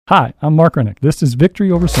Hi, I'm Mark Rennick. This is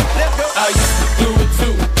Victory Over Sin. I used to do it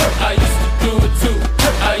too. I used to do it too.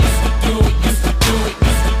 I used to do it, used to do it,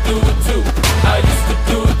 used to do it too. I used to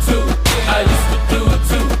do it too. I used to do it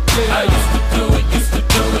too. I used to do it, used to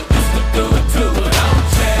do it, used to do it too. But I'm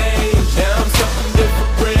changed, now I'm something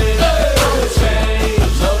different. I'm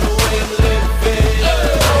changed, love the way I'm living.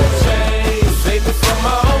 I'm changed, save me from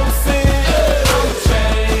my own sin. I'm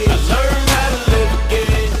changed, I learned how to live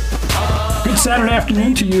again. Good Saturday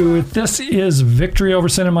afternoon to you. This is Victory Over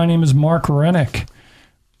Sin, and my name is Mark Rennick.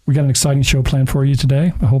 We got an exciting show planned for you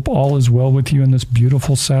today. I hope all is well with you in this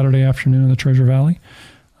beautiful Saturday afternoon in the Treasure Valley.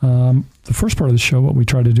 The first part of the show, what we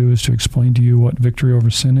try to do is to explain to you what Victory Over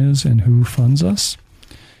Sin is and who funds us.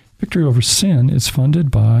 Victory Over Sin is funded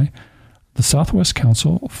by the Southwest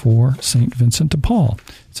Council for St. Vincent de Paul.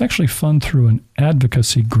 It's actually funded through an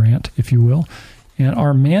advocacy grant, if you will. And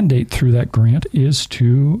our mandate through that grant is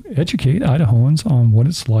to educate Idahoans on what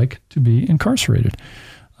it's like to be incarcerated.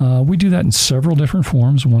 We do that in several different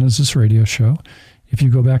forms. One is this radio show. If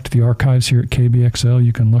you go back to the archives here at KBXL,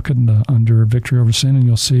 you can look at under Victory Over Sin, and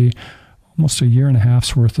you'll see almost a year and a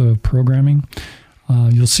half's worth of programming.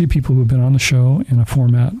 You'll see people who have been on the show in a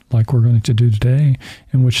format like we're going to do today,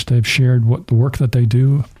 in which they've shared what the work that they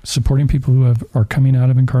do, supporting people who are coming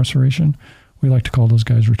out of incarceration. We like to call those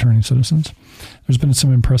guys returning citizens. There's been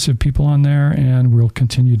some impressive people on there, and we'll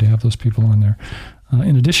continue to have those people on there.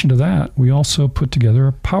 In addition to that, we also put together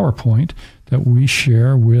a PowerPoint that we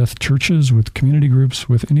share with churches, with community groups,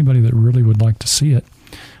 with anybody that really would like to see it.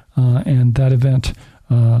 And that event,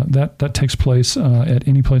 that takes place at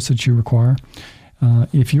any place that you require.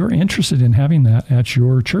 If you're interested in having that at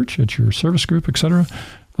your church, at your service group, etc.,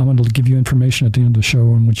 I'm going to give you information at the end of the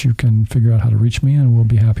show in which you can figure out how to reach me, and we'll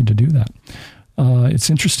be happy to do that. It's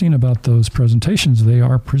interesting about those presentations. They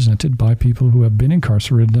are presented by people who have been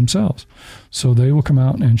incarcerated themselves. So they will come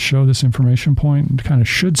out and show this information point and kind of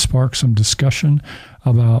should spark some discussion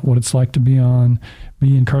about what it's like to be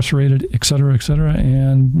incarcerated, et cetera,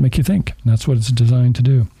 and make you think. And that's what it's designed to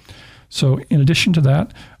do. So in addition to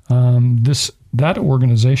that, that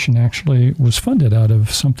organization actually was funded out of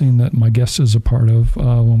something that my guest is a part of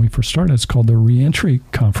when we first started. It's called the Reentry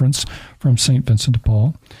Conference from St. Vincent de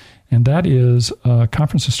Paul. And that is a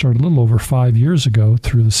conference that started a little over 5 years ago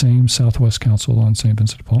through the same Southwest Council on St.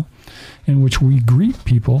 Vincent de Paul, in which we greet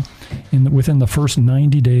people within the first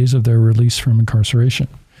 90 days of their release from incarceration.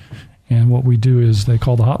 And what we do is they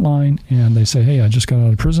call the hotline and they say, hey, I just got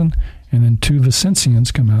out of prison. And then two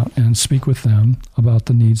Vicencians come out and speak with them about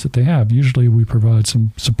the needs that they have. Usually we provide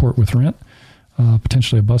some support with rent,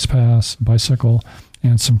 potentially a bus pass, a bicycle,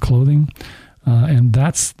 and some clothing. And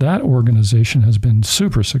that organization has been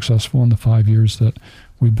super successful in the 5 years that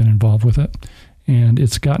we've been involved with it. And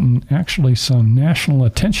it's gotten actually some national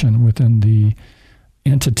attention within the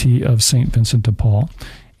entity of St. Vincent de Paul.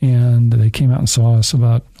 And they came out and saw us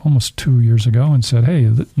about almost 2 years ago and said,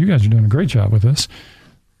 hey, you guys are doing a great job with this.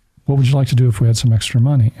 What would you like to do if we had some extra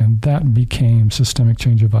money? And that became Systemic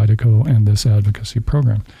Change of Idaho and this advocacy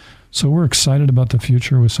program. So we're excited about the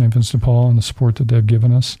future with St. Vincent de Paul and the support that they've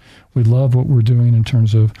given us. We love what we're doing in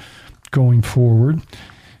terms of going forward.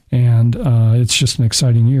 And it's just an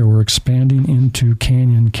exciting year. We're expanding into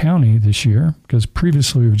Canyon County this year because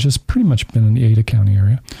previously we've just pretty much been in the Ada County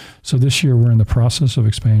area. So this year we're in the process of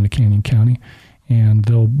expanding to Canyon County. And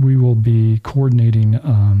we will be coordinating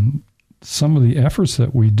some of the efforts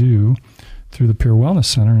that we do through the Peer Wellness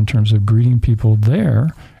Center in terms of greeting people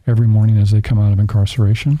there every morning as they come out of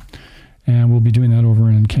incarceration. And we'll be doing that over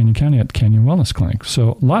in Canyon County at Canyon Wellness Clinic.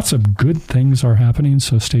 So lots of good things are happening,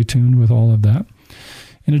 so stay tuned with all of that.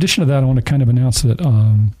 In addition to that, I want to kind of announce that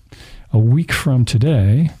a week from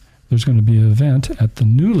today, there's going to be an event at the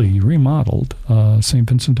newly remodeled St.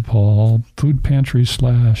 Vincent de Paul food pantry /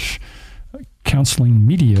 counseling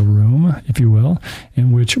media room, if you will,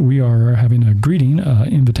 in which we are having a greeting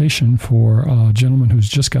invitation for a gentleman who's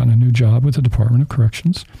just gotten a new job with the Department of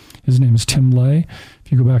Corrections. His name is Tim Lay.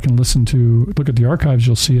 If you go back and look at the archives,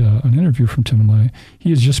 you'll see an interview from Tim Lay.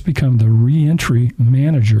 He has just become the reentry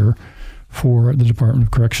manager for the Department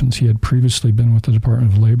of Corrections. He had previously been with the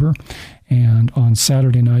Department of Labor. And on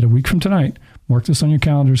Saturday night, a week from tonight, mark this on your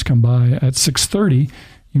calendars, come by at 6:30.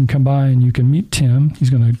 You can come by and you can meet Tim. He's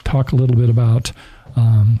going to talk a little bit about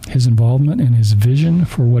his involvement and his vision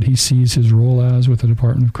for what he sees his role as with the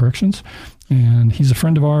Department of Corrections. And he's a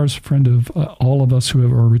friend of ours, friend of all of us who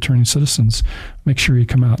are returning citizens. Make sure you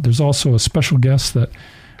come out. There's also a special guest that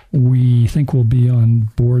we think will be on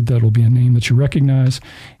board that will be a name that you recognize.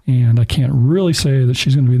 And I can't really say that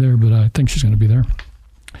she's going to be there, but I think she's going to be there.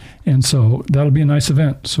 And so that'll be a nice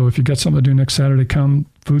event. So if you've got something to do next Saturday, come.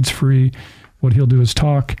 Food's free. what he'll do is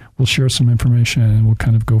talk. We'll share some information, and we'll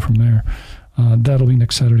kind of go from there. That'll be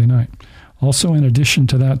next Saturday night. Also, in addition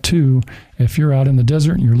to that, too, if you're out in the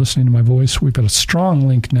desert and you're listening to my voice, we've got a strong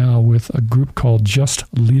link now with a group called Just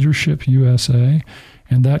Leadership USA.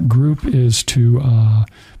 And that group is to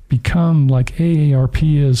become like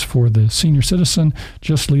AARP is for the senior citizen.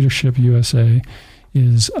 Just Leadership USA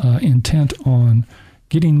is intent on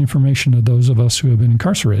getting information to those of us who have been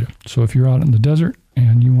incarcerated. So if you're out in the desert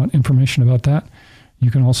and you want information about that, you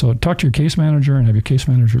can also talk to your case manager and have your case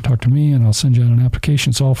manager talk to me, and I'll send you out an application.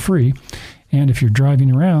 It's all free. And if you're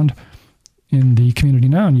driving around in the community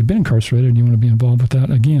now and you've been incarcerated and you want to be involved with that,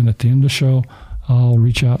 again, at the end of the show, I'll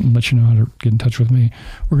reach out and let you know how to get in touch with me.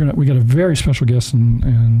 We got a very special guest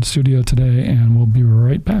in studio today, and we'll be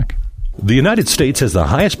right back. The United States has the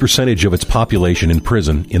highest percentage of its population in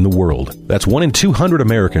prison in the world. That's 1 in 200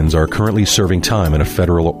 Americans are currently serving time in a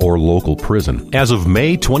federal or local prison. As of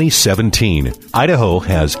May 2017, Idaho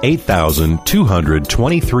has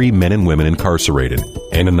 8,223 men and women incarcerated,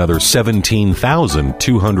 and another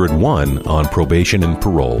 17,201 on probation and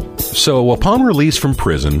parole. So, upon release from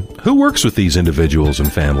prison, who works with these individuals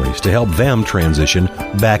and families to help them transition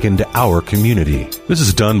back into our community? This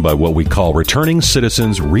is done by what we call Returning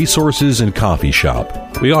Citizens Resources and Coffee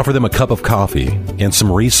Shop. We offer them a cup of coffee and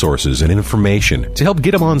some resources and information to help get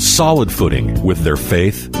them on solid footing with their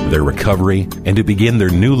faith, their recovery, and to begin their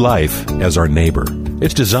new life as our neighbor.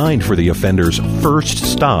 It's designed for the offender's first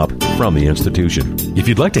stop from the institution. If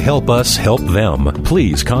you'd like to help us help them,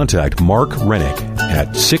 please contact Mark Rennick at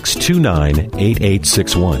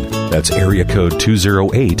 629-8861. That's area code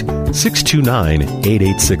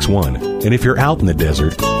 208-629-8861. And if you're out in the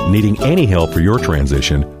desert needing any help for your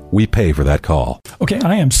transition, we pay for that call. Okay,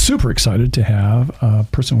 I am super excited to have a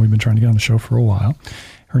person we've been trying to get on the show for a while.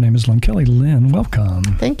 Her name is Lynn Kelly. Lynn, welcome.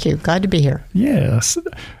 Thank you. Glad to be here. Yes.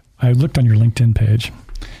 I looked on your LinkedIn page,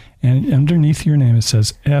 and underneath your name it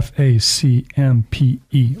says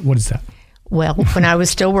FACMPE. What is that? Well, when I was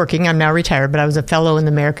still working, I'm now retired, but I was a fellow in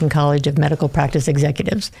the American College of Medical Practice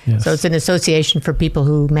Executives. Yes. So it's an association for people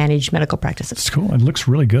who manage medical practices. It's cool. It looks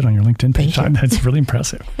really good on your LinkedIn page. That's really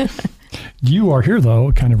impressive. You are here,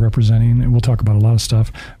 though, kind of representing, and we'll talk about a lot of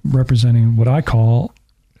stuff, representing what I call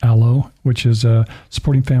ALO, which is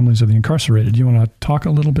supporting families of the incarcerated. Do you want to talk a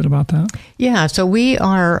little bit about that? Yeah, so we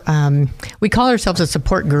are, we call ourselves a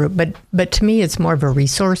support group, but to me it's more of a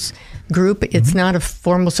resource group. It's not a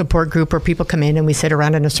formal support group where people come in and we sit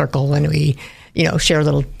around in a circle and we, share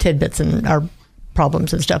little tidbits and our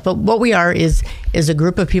problems and stuff. But what we are is a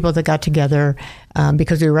group of people that got together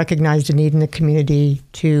because we recognized a need in the community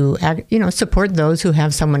to, support those who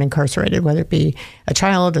have someone incarcerated, whether it be a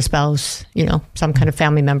child, a spouse, some kind of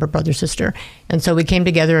family member, brother, sister. And so we came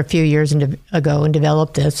together a few years ago and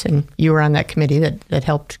developed this, and you were on that committee that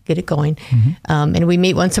helped get it going. And we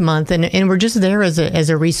meet once a month, and we're just there as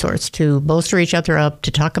a resource to bolster each other up,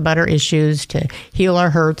 to talk about our issues, to heal our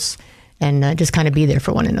hurts, and just kind of be there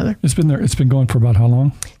for one another. It's been going for about how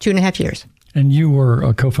long? 2.5 years. And you were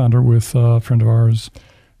a co-founder with a friend of ours,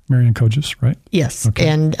 Marianne Kogis, right? Yes. Okay.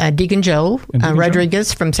 And Deacon Joe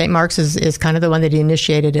Rodriguez from St. Mark's is kind of the one that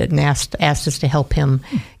initiated it and asked us to help him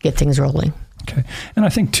get things rolling. Okay. And I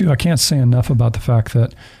think, too, I can't say enough about the fact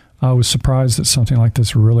that I was surprised that something like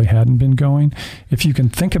this really hadn't been going. If you can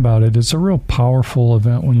think about it, it's a real powerful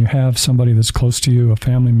event when you have somebody that's close to you, a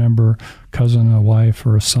family member, cousin, a wife,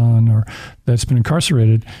 or a son, or that's been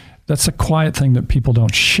incarcerated. That's a quiet thing that people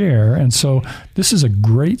don't share. And so this is a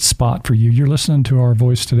great spot for you. You're listening to our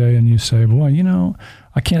voice today and you say, boy,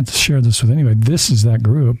 I can't share this with anybody. This is that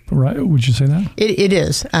group, right? Would you say that? It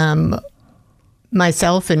is.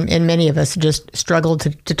 Myself and many of us just struggle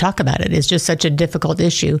to talk about it. It's just such a difficult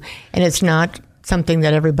issue, and it's not something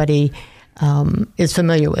that everybody is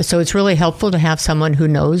familiar with. So it's really helpful to have someone who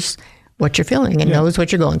knows what you're feeling and knows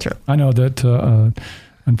what you're going through. I know that,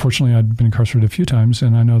 unfortunately, I'd been incarcerated a few times,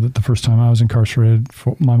 and I know that the first time I was incarcerated,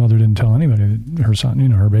 my mother didn't tell anybody that her son,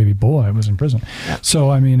 her baby boy was in prison. Yeah.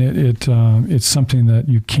 So, I mean, it's something that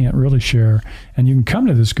you can't really share, and you can come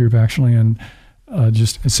to this group, actually, and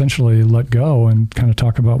just essentially let go and kind of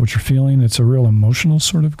talk about what you're feeling. It's a real emotional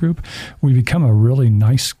sort of group. We become a really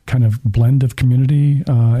nice kind of blend of community.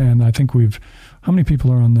 And I think how many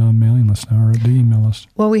people are on the mailing list now or the email list?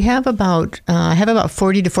 Well, we have about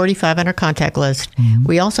 40 to 45 on our contact list. Mm-hmm.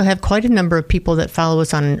 We also have quite a number of people that follow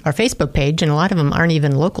us on our Facebook page, and a lot of them aren't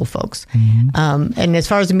even local folks. Mm-hmm. And as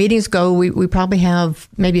far as the meetings go, we probably have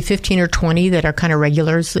maybe 15 or 20 that are kind of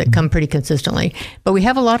regulars that come pretty consistently. But we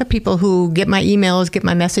have a lot of people who get my emails, get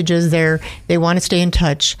my messages. They want to stay in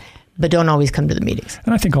touch, but don't always come to the meetings.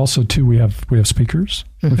 And I think also, too, we have speakers.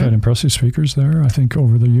 Mm-hmm. We've had impressive speakers there. I think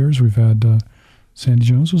over the years we've had Sandy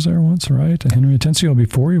Jones was there once, right? And Henry Atencio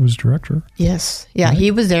before he was director. Yes. Yeah, right?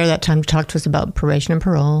 he was there that time to talk to us about probation and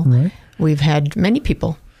parole. Right. We've had many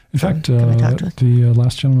people. In fact, the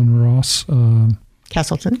last gentleman, Ross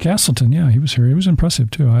Castleton, yeah, he was here. He was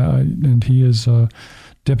impressive too. And he is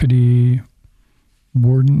deputy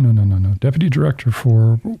warden. Deputy director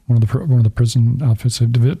for one of the prison outfits. They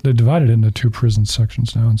divided it into 2 prison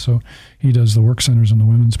sections now, and so he does the work centers and the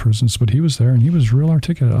women's prisons. But he was there, and he was real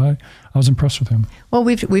articulate. I was impressed with him. Well,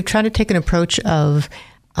 we've tried to take an approach of.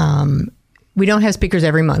 We don't have speakers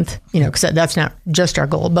every month, because that's not just our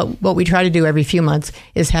goal. But what we try to do every few months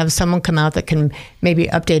is have someone come out that can maybe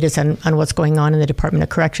update us on what's going on in the Department of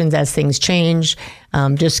Corrections as things change,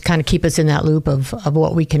 just kind of keep us in that loop of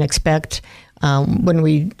what we can expect. When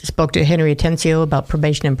we spoke to Henry Atencio about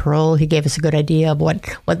probation and parole, he gave us a good idea of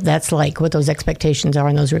what that's like, what those expectations are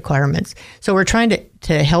and those requirements. So we're trying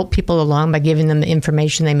to help people along by giving them the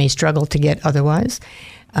information they may struggle to get otherwise.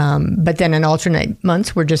 But then in alternate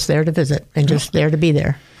months, we're just there to visit and just there to be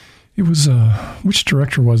there. It was, which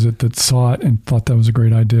director was it that saw it and thought that was a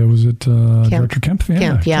great idea? Was it Director Kemp?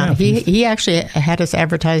 Yeah. He actually had us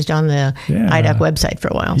advertised on the IDOC website for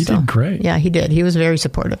a while. He did great. Yeah, he did. He was very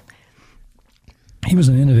supportive. He was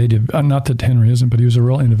an innovative, not that Henry isn't, but he was a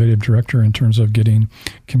real innovative director in terms of getting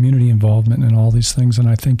community involvement and all these things. And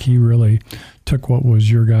I think he really took what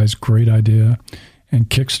was your guys' great idea and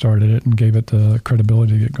kickstarted it and gave it the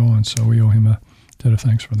credibility to get going. So we owe him a debt of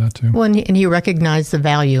thanks for that too. Well, and he recognized the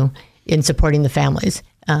value in supporting the families.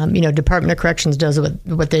 Department of Corrections does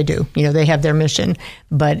what they do. They have their mission,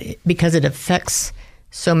 but because it affects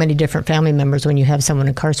so many different family members when you have someone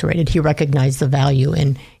incarcerated, he recognized the value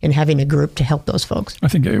in having a group to help those folks. I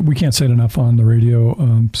think we can't say it enough on the radio,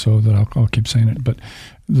 so that I'll keep saying it, but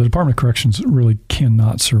the Department of Corrections really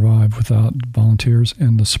cannot survive without volunteers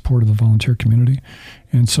and the support of the volunteer community.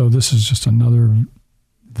 And so this is just another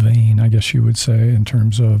vein, I guess you would say, in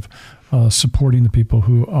terms of supporting the people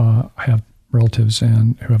who have relatives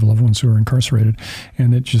and who have loved ones who are incarcerated.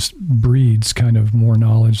 And it just breeds kind of more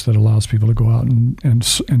knowledge that allows people to go out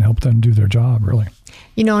and help them do their job, really.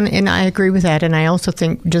 And I agree with that. And I also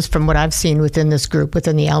think, just from what I've seen within this group,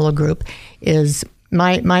 within the ALO group, is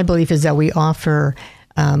my belief is that we offer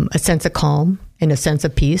a sense of calm and a sense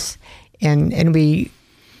of peace. And we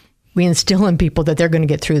instill in people that they're going to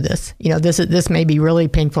get through this. This may be really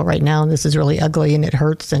painful right now, and this is really ugly, and it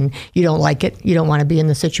hurts, and you don't like it. You don't want to be in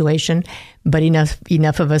the situation, but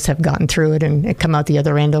enough of us have gotten through it and come out the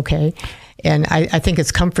other end okay. And I think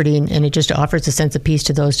it's comforting, and it just offers a sense of peace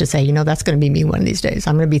to those to say, that's going to be me one of these days.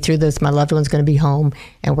 I'm going to be through this. My loved one's going to be home,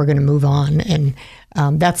 and we're going to move on. And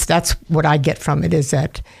that's what I get from it, is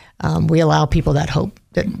that we allow people that hope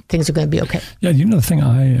that things are going to be okay. Yeah, the thing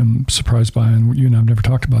I am surprised by, and you and I have never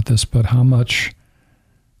talked about this, but how many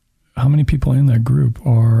people in that group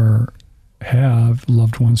have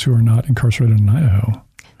loved ones who are not incarcerated in Idaho?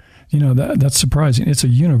 That's surprising. It's a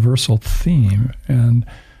universal theme, and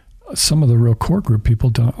some of the real core group people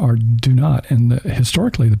do not. And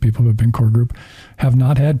historically, the people who have been core group have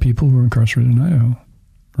not had people who are incarcerated in Idaho.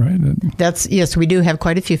 Right. Yes, we do have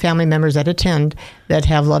quite a few family members that attend that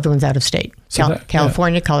have loved ones out of state. So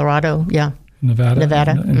California, Colorado,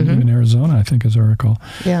 Nevada, and even Arizona, I think, as I recall.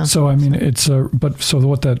 Yeah. So I mean,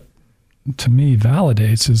 what that to me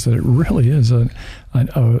validates is that it really is an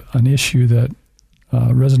issue that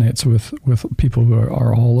resonates with people who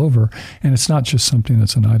are all over, and it's not just something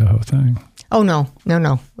that's an Idaho thing. Oh no.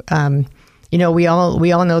 We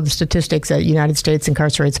all know the statistics that the United States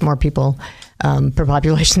incarcerates more people per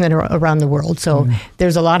population than around the world. So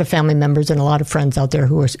there's a lot of family members and a lot of friends out there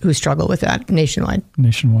who struggle with that nationwide.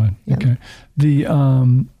 Yeah. Okay. The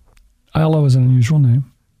ALO is an unusual name,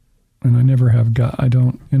 and in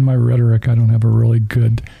my rhetoric, I don't have a really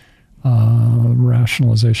good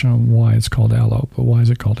rationalization on why it's called ALO. But why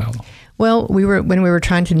is it called ALO? Well, when we were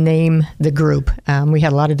trying to name the group, we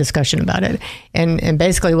had a lot of discussion about it. And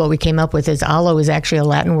basically what we came up with is ALO is actually a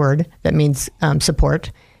Latin word that means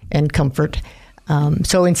support and comfort.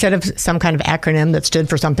 So instead of some kind of acronym that stood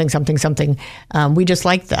for something, we just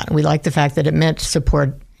liked that. We liked the fact that it meant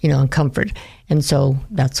support, and comfort. And so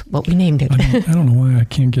that's what we named it. I don't know why I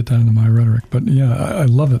can't get that into my rhetoric, but yeah, I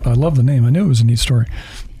love it. I love the name. I knew it was a neat story.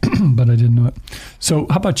 But I didn't know it. So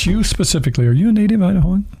how about you specifically? Are you a native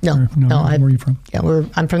Idahoan? No. Where are you from? Yeah,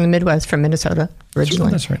 I'm from the Midwest, from Minnesota originally.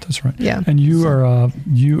 That's right. Yeah. And you are,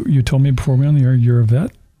 you told me before we were on the air, you're a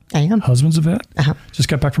vet? I am. Husband's a vet? Uh-huh. Just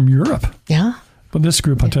got back from Europe. Yeah. But this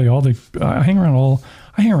group, I tell you, I hang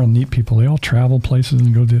around neat people. They all travel places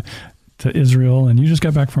and go to to Israel, and you just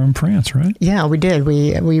got back from France, right? Yeah, we did.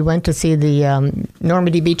 We went to see the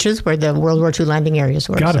Normandy beaches where the World War II landing areas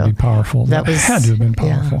were. Got to be powerful. That had to have been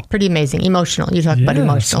powerful. Yeah, pretty amazing. Emotional. You talk about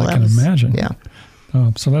emotional. I can imagine.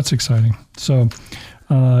 Yeah. So that's exciting. So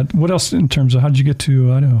what else in terms of how did you get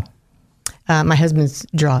to Idaho? My husband's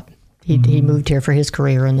dropped. He moved here for his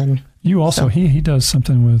career, and then you also he does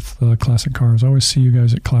something with classic cars. I always see you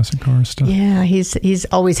guys at classic car stuff. Yeah, he's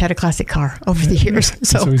always had a classic car over the years.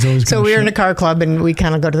 So we're in a car club, and we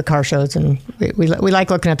kind of go to the car shows, and we like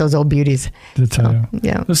looking at those old beauties.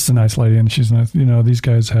 Yeah, this is a nice lady, and she's nice. These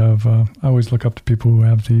guys have. I always look up to people who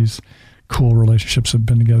have these cool relationships, have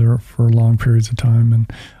been together for long periods of time,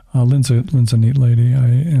 and Lynn's a neat lady,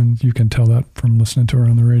 and you can tell that from listening to her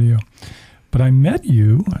on the radio. But I met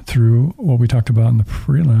you through what we talked about in the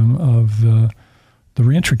prelim of the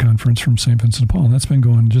reentry conference from St. Vincent de Paul, and that's been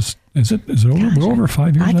going is it over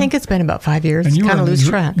 5 years? I think it's been about 5 years. And you kind of lose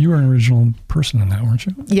track. You were an original person in that, weren't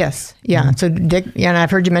you? Yes, yeah. Mm-hmm. So Dick, and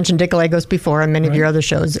I've heard you mention Dick Lagos before on many of your other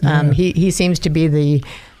shows. He seems to be the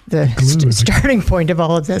starting point of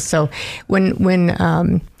all of this. So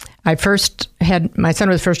when I first had my son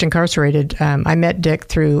was first incarcerated, I met Dick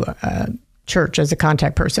through church as a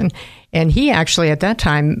contact person, and he actually at that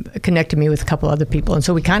time connected me with a couple other people, and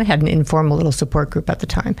so we kind of had an informal little support group at the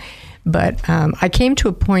time. But I came to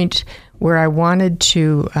a point where I wanted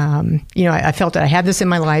to, I felt that I had this in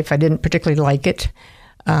my life. I didn't particularly like it,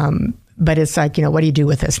 but it's like, what do you do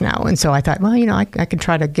with this now? And so I thought, well, I could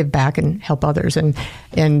try to give back and help others.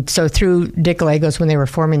 And so through Dick Lagos, when they were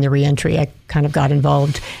forming the reentry, I kind of got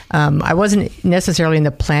involved. I wasn't necessarily in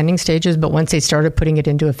the planning stages, but once they started putting it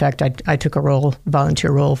into effect, I took a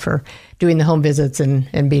volunteer role for doing the home visits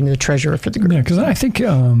and being the treasurer for the group. Yeah, because I think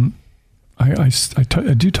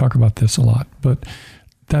I do talk about this a lot, but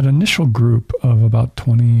that initial group of about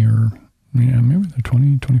 20 or maybe they're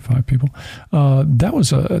 20, 25 people. That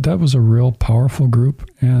was a real powerful group,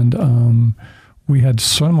 and we had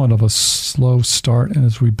somewhat of a slow start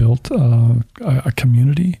as we built a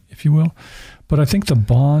community, if you will. But I think the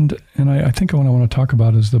bond, and I think what I want to talk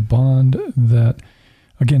about is the bond that,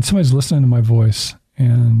 again, somebody's listening to my voice,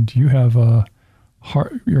 and you have a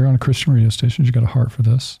heart. You're on a Christian radio station. You got a heart for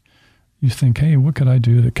this. You think, hey, what could I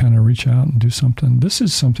do to kind of reach out and do something? This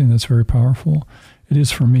is something that's very powerful. It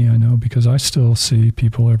is for me, I know, because I still see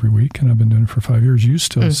people every week, and I've been doing it for 5 years. You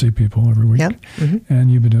still see people every week,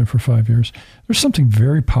 and you've been doing it for 5 years. There's something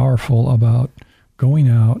very powerful about going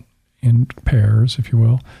out in pairs, if you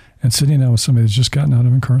will, and sitting down with somebody that's just gotten out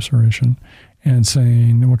of incarceration and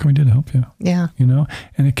saying, what can we do to help you? Yeah.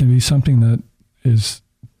 And it can be something that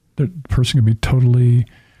the person can be totally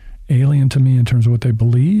alien to me in terms of what they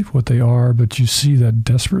believe, what they are, but you see that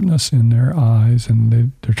desperateness in their eyes, and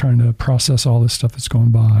they're trying to process all this stuff that's going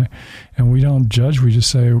by. And we don't judge, we just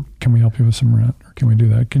say, can we help you with some rent, or can we do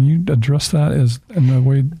that? Can you address that as in the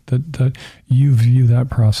way that you view that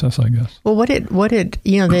process, I guess? Well,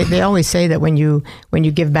 they always say that when you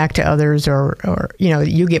give back to others or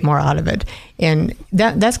you get more out of it. And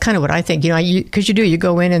that's kind of what I think, because you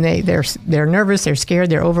go in and they're nervous, they're scared,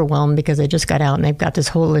 they're overwhelmed because they just got out and they've got this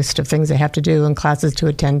whole list of things they have to do and classes to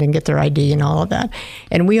attend and get their ID and all of that.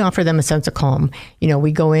 And we offer them a sense of calm.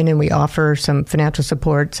 We go in and we offer some financial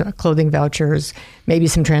support, clothing vouchers, maybe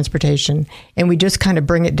some transportation, and we just kind of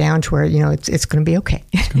bring it down to where, it's going to be okay.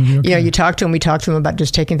 You talk to them, we talk to them about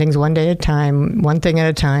just taking things one day at a time, one thing at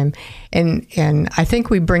a time. And I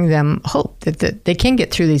think we bring them hope that they can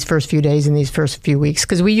get through these first few days and these first few weeks,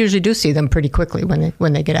 because we usually do see them pretty quickly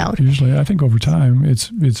when they get out. Usually, I think over time,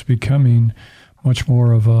 it's becoming much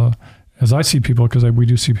more of a, as I see people, because we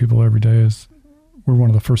do see people every day, is we're one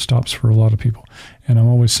of the first stops for a lot of people. And I'm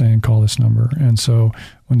always saying, call this number. And so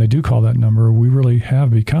when they do call that number, we really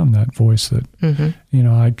have become that voice that,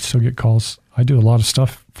 I still get calls. I do a lot of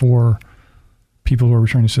stuff for people who are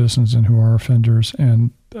returning citizens and who are offenders.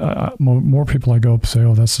 And more people I go up say,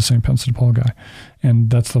 oh, that's the St. Vincent de Paul guy. And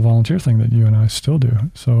that's the volunteer thing that you and I still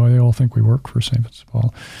do. So they all think we work for St. Vincent de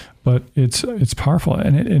Paul. But it's powerful,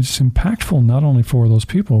 and it's impactful not only for those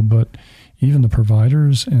people, but even the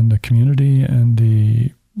providers and the community and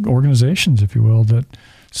the organizations, if you will, that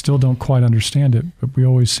still don't quite understand it, but we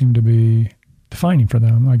always seem to be defining for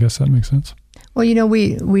them. I guess that makes sense. Well,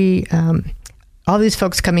 we all these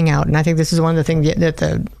folks coming out, and I think this is one of the things that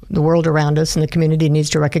the world around us and the community needs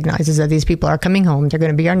to recognize, is that these people are coming home. They're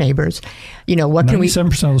going to be our neighbors. What can we? 97%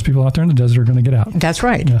 of those people out there in the desert are going to get out. That's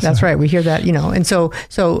right. Yes, that's right. We hear that. And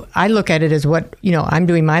so I look at it as what I'm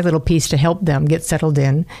doing my little piece to help them get settled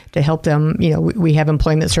in, to help them. We have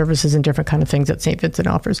employment services and different kind of things that St. Vincent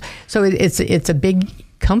offers. So it's a big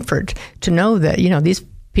comfort to know that these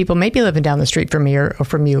people maybe living down the street from me or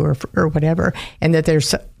from you or whatever, and that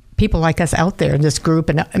there's people like us out there in this group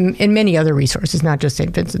and many other resources, not just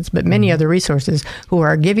St. Vincent's, but many other resources who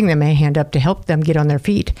are giving them a hand up to help them get on their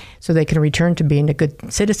feet so they can return to being a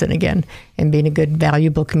good citizen again and being a good,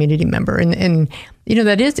 valuable community member. And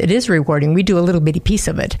that it is rewarding. We do a little bitty piece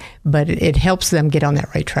of it, but it helps them get on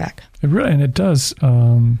that right track. And it does.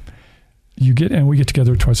 We get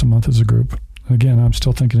together twice a month as a group. Again, I'm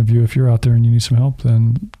still thinking of you. If you're out there and you need some help,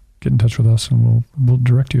 then get in touch with us and we'll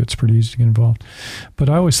direct you. It's pretty easy to get involved. But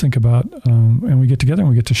I always think about, and we get together and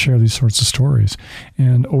we get to share these sorts of stories.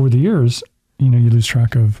 And over the years, you lose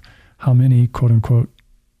track of how many, quote unquote,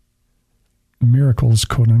 miracles,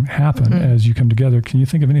 quote unquote, happen as you come together. Can you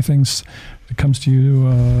think of anything that comes to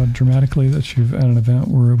you dramatically that you've at an event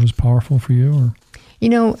where it was powerful for you? Or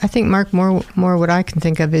I think, Mark, more what I can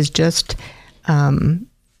think of is just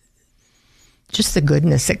the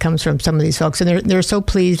goodness that comes from some of these folks. And they're so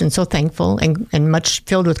pleased and so thankful and much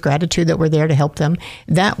filled with gratitude that we're there to help them.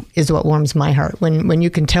 That is what warms my heart. When you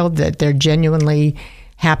can tell that they're genuinely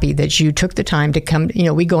happy that you took the time to come,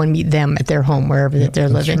 we go and meet them at their home, wherever that they're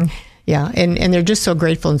living. True. Yeah. And they're just so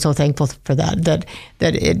grateful and so thankful for that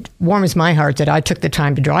it warms my heart that I took the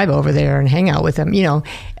time to drive over there and hang out with them.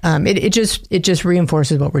 It just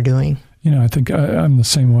reinforces what we're doing. I think I'm the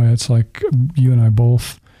same way. It's like you and I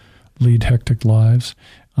both lead hectic lives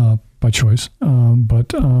by choice,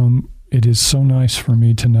 but it is so nice for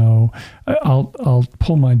me to know. I'll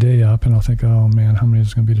pull my day up and I'll think, oh man, how many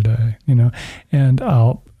is it going to be today? And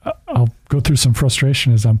I'll go through some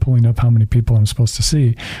frustration as I'm pulling up how many people I'm supposed to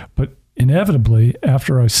see. But inevitably,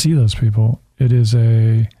 after I see those people, it's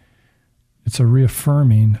a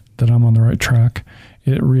reaffirming that I'm on the right track.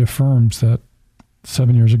 It reaffirms that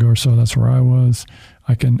 7 years ago or so, that's where I was.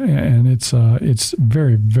 And it's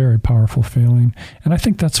very, very powerful feeling. And I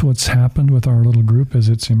think that's what's happened with our little group as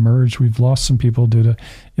it's emerged. We've lost some people due to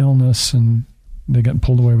illness and they got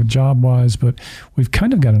pulled away with job-wise, but we've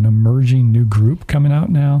kind of got an emerging new group coming out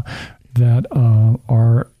now that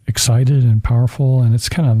are excited and powerful. And it's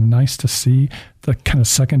kind of nice to see the kind of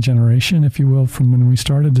second generation, if you will, from when we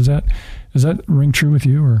started. Does that ring true with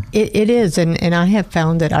you? Or It is, and I have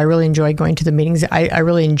found that I really enjoy going to the meetings. I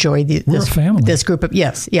really enjoy this group of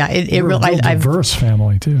We're a diverse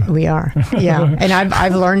family too. We are, yeah, and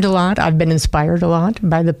I've learned a lot. I've been inspired a lot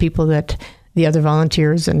by the people the other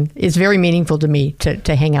volunteers, and it's very meaningful to me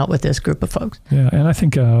to hang out with this group of folks. Yeah, and I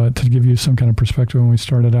think to give you some kind of perspective, when we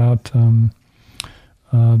started out,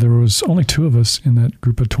 there was only 2 of us in that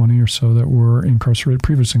group of 20 or so that were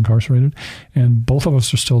previously incarcerated, and both of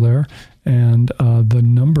us are still there. And the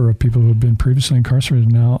number of people who have been previously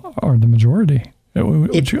incarcerated now are the majority.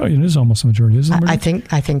 It is almost the majority, isn't it?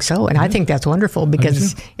 I think so, and I think that's wonderful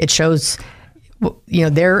because it shows,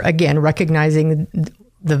 they're again recognizing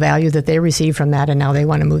the value that they receive from that, and now they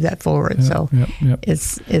want to move that forward.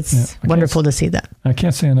 It's wonderful to see that. I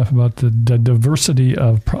can't say enough about the diversity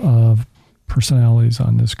of personalities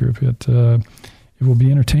on this group. It will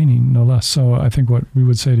be entertaining, no less. So I think what we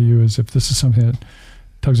would say to you is, if this is something that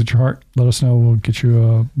tugs at your heart, let us know. We'll get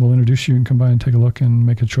you. We'll introduce you and come by and take a look and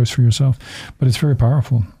make a choice for yourself. But it's very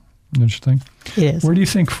powerful. Don't you think? It is. Where do you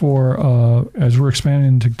think as we're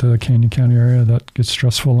expanding into the Canyon County area, that gets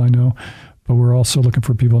stressful, I know, but we're also looking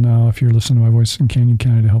for people now, if you're listening to my voice, in Canyon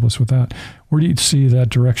County to help us with that. Where do you see that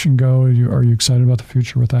direction go? Are you excited about the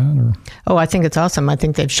future with that? Or? Oh, I think it's awesome. I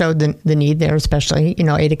think they've showed the need there, especially,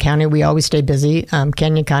 Ada County, we always stay busy.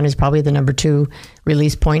 Canyon County is probably the number 2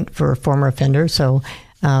 release point for former offenders. So,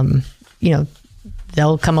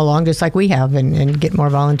 they'll come along just like we have and get more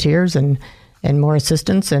volunteers and more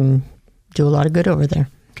assistance and do a lot of good over there.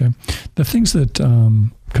 Okay. The things that,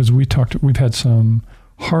 because we've had some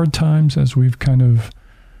hard times as we've kind of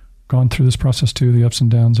gone through this process too, the ups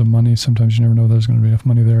and downs of money. Sometimes you never know there's going to be enough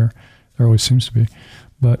money there. There always seems to be.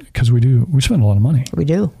 But because we spend a lot of money. We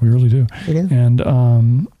do. We really do. We do.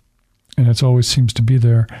 And it always seems to be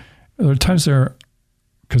there. There are times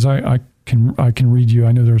because I can read you.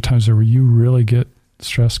 I know there are times there where you really get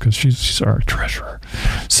stressed because she's our treasurer.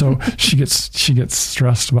 So she gets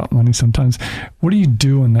stressed about money sometimes. What do you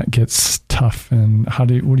do when that gets tough, and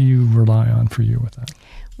what do you rely on for you with that?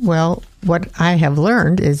 Well, what I have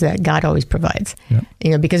learned is that God always provides.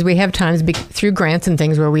 Yep. Because we have times through grants and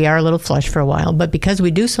things where we are a little flush for a while, but because we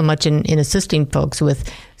do so much in assisting folks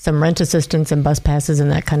with some rent assistance and bus passes and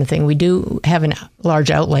that kind of thing, we do have a large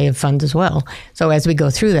outlay of funds as well. So as we go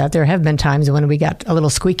through that, there have been times when we got a little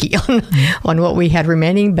squeaky on what we had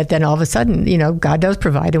remaining, but then all of a sudden, God does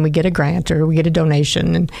provide and we get a grant or we get a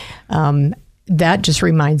donation. And that just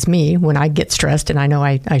reminds me when I get stressed, and I know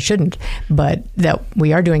I shouldn't, but that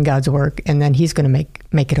we are doing God's work, and then He's going to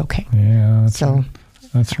make it okay. Yeah. So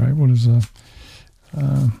that's right. What is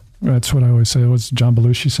that's what I always say. What's John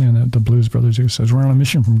Belushi saying, that the Blues Brothers, who says we're on a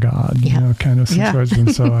mission from God, kind of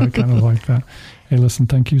situation. So I kind of like that. Hey, listen,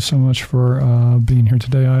 thank you so much for being here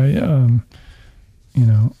today.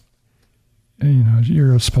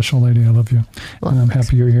 You're a special lady. I love you. Well, and I'm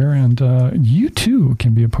happy you're here. And you too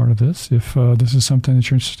can be a part of this. If this is something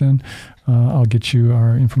that you're interested in, I'll get you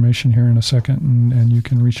our information here in a second, and you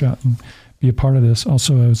can reach out and be a part of this.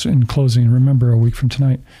 Also, as in closing, remember, a week from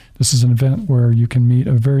tonight, this is an event where you can meet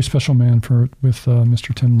a very special man with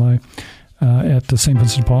Mr. Tim Lay at the St.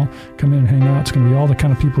 Vincent de Paul. Come in and hang out. It's going to be all the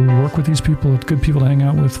kind of people who work with these people. It's good people to hang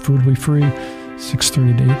out with. Food will be free.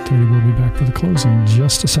 6:30 to 8:30. We'll be back for the close in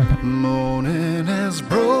just a second. Morning is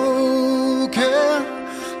broken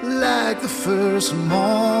like the first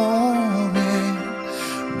morning.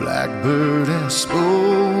 Blackbird has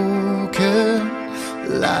spoken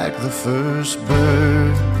like the first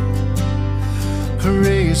bird.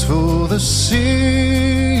 Praise for the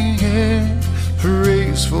singing,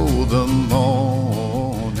 praise for the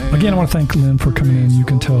morning. Again, I want to thank Lynn for coming in. You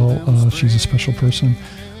can tell she's a special person.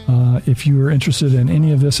 If you are interested in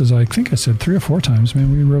any of this, as I think I said 3 or 4 times,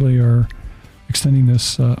 man, we really are extending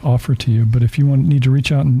this offer to you. But if you need to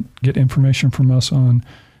reach out and get information from us on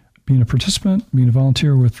being a participant, being a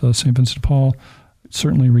volunteer with St. Vincent de Paul,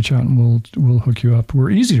 certainly reach out and we'll hook you up.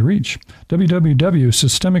 We're easy to reach.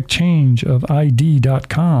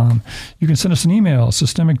 www.systemicchangeofid.com. You can send us an email,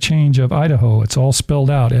 systemicchangeofidaho. It's all spelled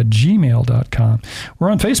out at gmail.com. We're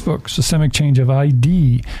on Facebook, Systemic Change of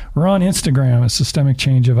ID. We're on Instagram at Systemic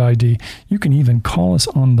Change of ID. You can even call us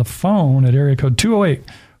on the phone at area code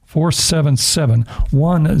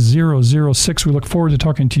 208-477-1006. We look forward to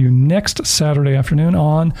talking to you next Saturday afternoon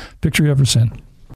on Victory Over Sin.